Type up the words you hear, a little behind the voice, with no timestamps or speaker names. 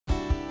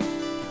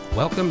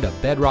Welcome to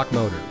Bedrock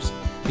Motors,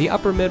 the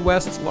Upper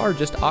Midwest's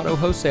largest auto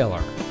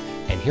wholesaler.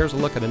 And here's a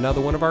look at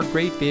another one of our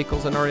great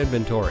vehicles in our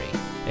inventory,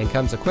 and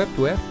comes equipped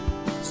with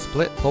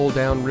split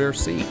fold-down rear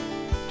seat,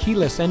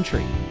 keyless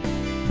entry,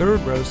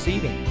 third row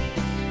seating,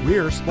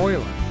 rear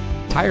spoiler,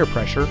 tire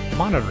pressure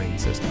monitoring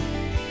system,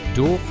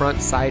 dual front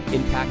side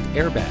impact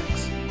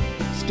airbags,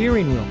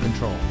 steering wheel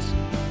controls,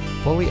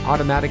 fully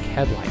automatic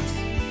headlights,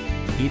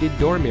 heated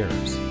door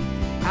mirrors,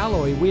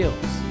 alloy wheels,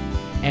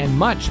 and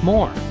much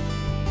more.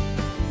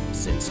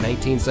 Since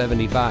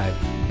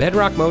 1975,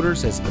 Bedrock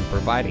Motors has been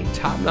providing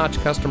top-notch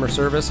customer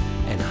service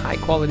and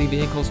high-quality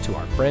vehicles to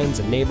our friends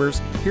and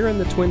neighbors here in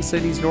the Twin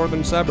Cities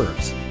northern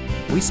suburbs.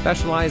 We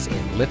specialize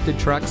in lifted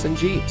trucks and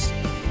Jeeps,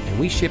 and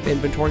we ship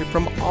inventory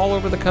from all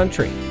over the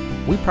country.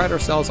 We pride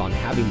ourselves on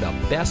having the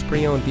best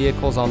pre-owned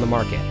vehicles on the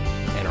market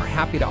and are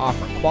happy to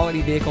offer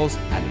quality vehicles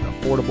at an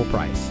affordable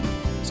price.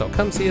 So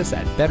come see us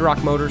at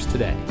Bedrock Motors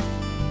today.